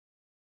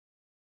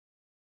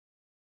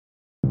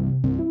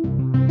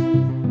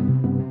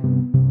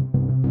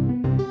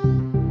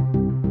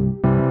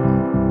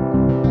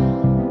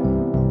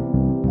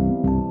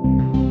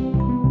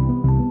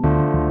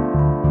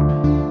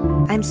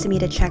I'm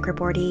Sumita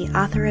Chakraborty,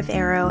 author of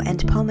Arrow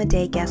and Poem a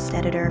Day guest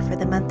editor for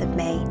the month of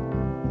May.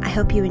 I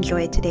hope you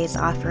enjoyed today's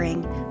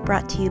offering,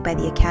 brought to you by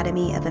the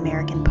Academy of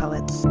American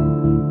Poets.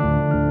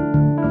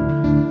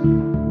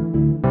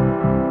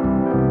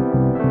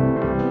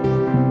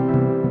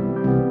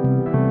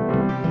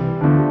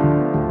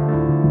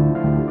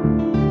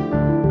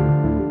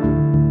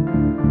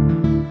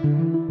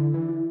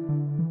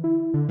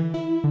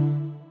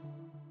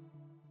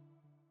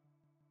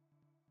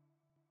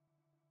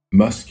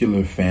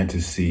 Muscular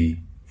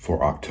Fantasy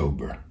for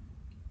October.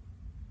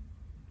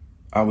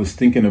 I was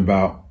thinking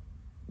about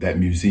that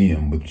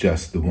museum with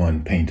just the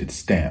one painted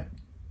stamp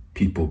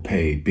people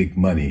pay big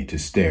money to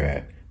stare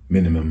at,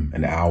 minimum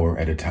an hour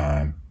at a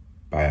time,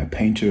 by a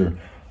painter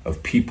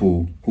of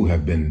people who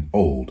have been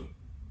old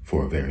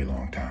for a very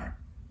long time.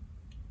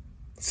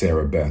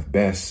 Sarah Beth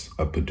Bess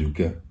of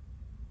Paducah,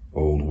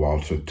 old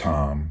Walter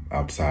Tom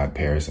outside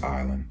Paris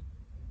Island,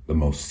 the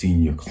most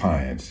senior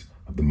clients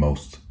of the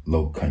most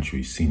low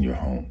country senior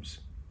homes.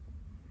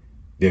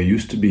 There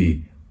used to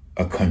be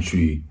a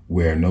country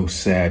where no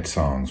sad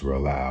songs were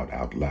allowed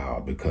out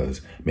loud because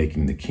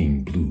making the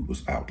king blue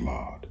was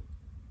outlawed.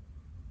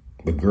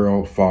 The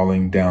girl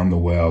falling down the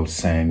well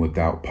sang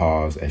without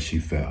pause as she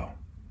fell.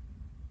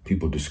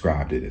 People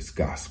described it as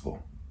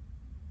gospel.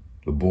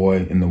 The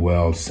boy in the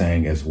well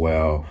sang as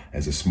well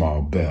as a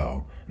small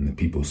bell, and the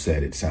people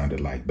said it sounded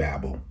like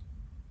babble.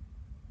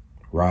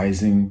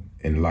 Rising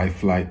in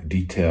lifelike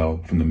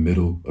detail from the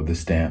middle of the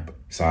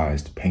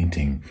stamp-sized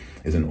painting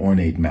is an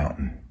ornate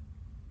mountain.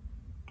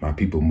 My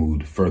people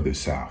moved further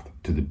south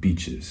to the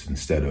beaches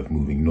instead of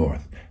moving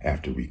north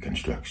after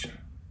Reconstruction.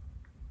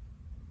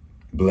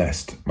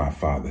 Blessed, my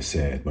father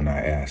said when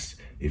I asked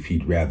if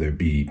he'd rather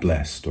be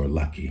blessed or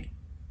lucky.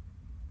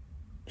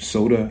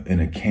 Soda in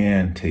a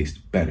can tastes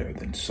better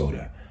than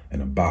soda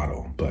in a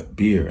bottle, but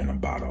beer in a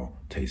bottle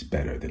tastes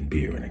better than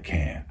beer in a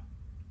can.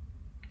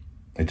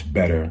 It's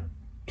better,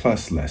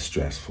 plus less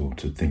stressful,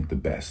 to think the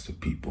best of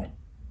people.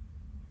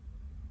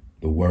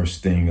 The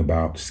worst thing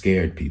about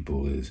scared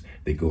people is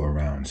they go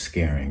around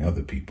scaring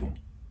other people.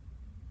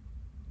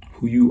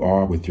 Who you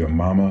are with your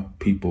mama,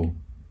 people,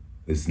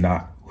 is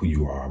not who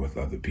you are with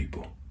other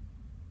people.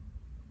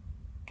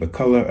 The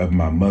color of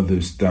my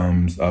mother's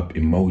thumbs up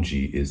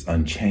emoji is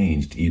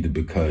unchanged, either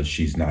because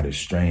she's not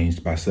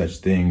estranged by such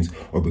things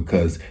or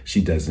because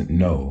she doesn't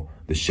know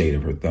the shade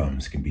of her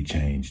thumbs can be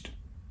changed.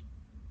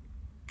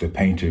 The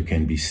painter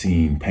can be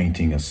seen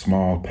painting a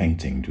small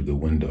painting to the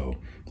window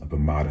of a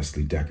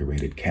modestly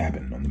decorated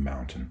cabin on the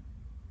mountain.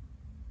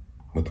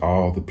 With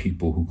all the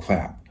people who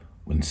clap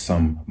when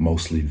some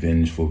mostly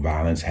vengeful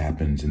violence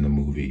happens in the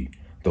movie,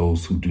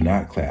 those who do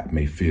not clap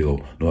may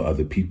feel no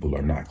other people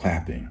are not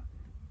clapping.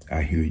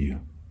 I hear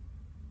you.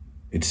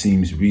 It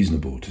seems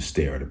reasonable to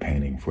stare at a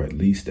painting for at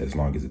least as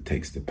long as it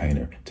takes the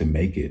painter to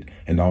make it,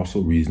 and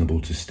also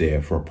reasonable to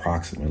stare for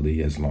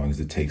approximately as long as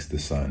it takes the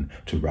sun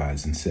to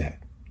rise and set.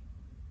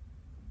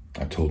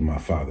 I told my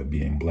father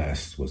being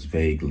blessed was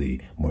vaguely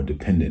more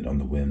dependent on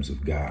the whims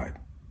of God.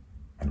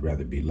 I'd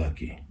rather be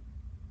lucky.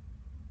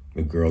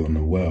 The girl in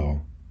the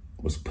well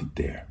was put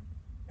there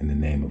in the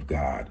name of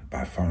God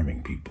by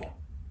farming people.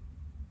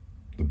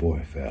 The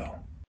boy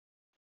fell.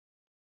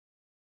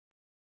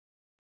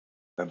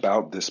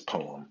 About this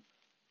poem.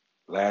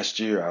 Last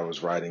year I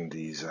was writing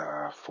these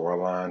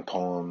 4-line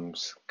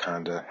poems,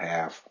 kinda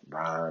half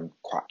rhyme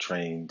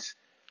quatrains,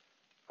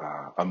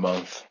 a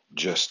month,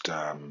 just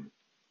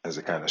as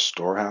a kind of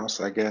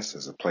storehouse, I guess,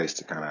 as a place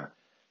to kind of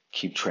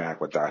keep track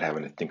without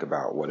having to think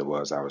about what it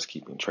was I was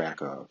keeping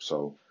track of.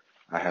 So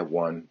I had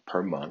one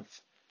per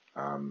month.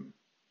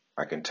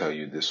 I can tell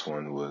you this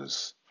one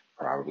was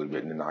probably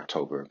written in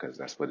October because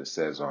that's what it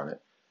says on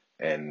it.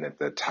 And that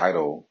the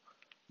title,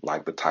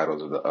 like the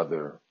titles of the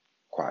other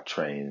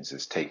quatrains,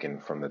 is taken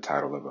from the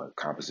title of a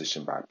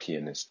composition by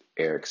pianist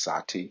Erik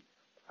Satie.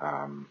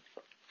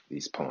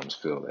 These poems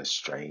feel as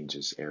strange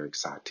as Erik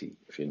Satie,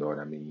 if you know what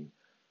I mean.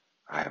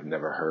 I have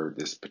never heard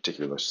this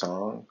particular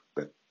song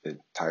that the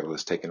title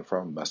is taken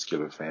from,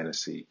 Muscular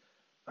Fantasy,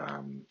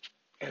 and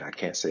I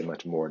can't say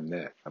much more than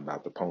that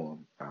about the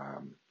poem.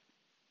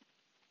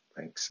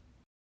 Thanks.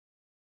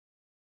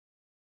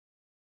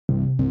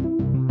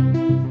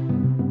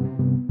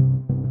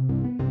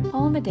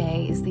 Poem a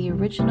Day is the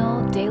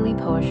original daily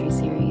poetry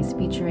series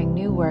featuring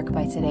new work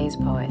by today's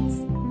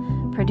poets.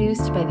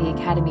 Produced by the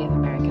Academy of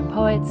American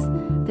Poets,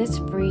 this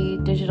free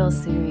digital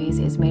series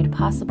is made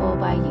possible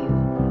by you,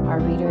 our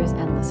readers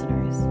and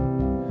listeners.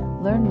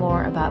 Learn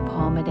more about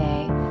Poem a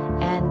Day,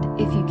 and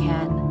if you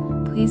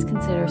can, please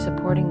consider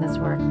supporting this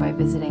work by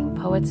visiting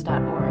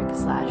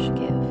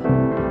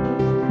poets.org/give.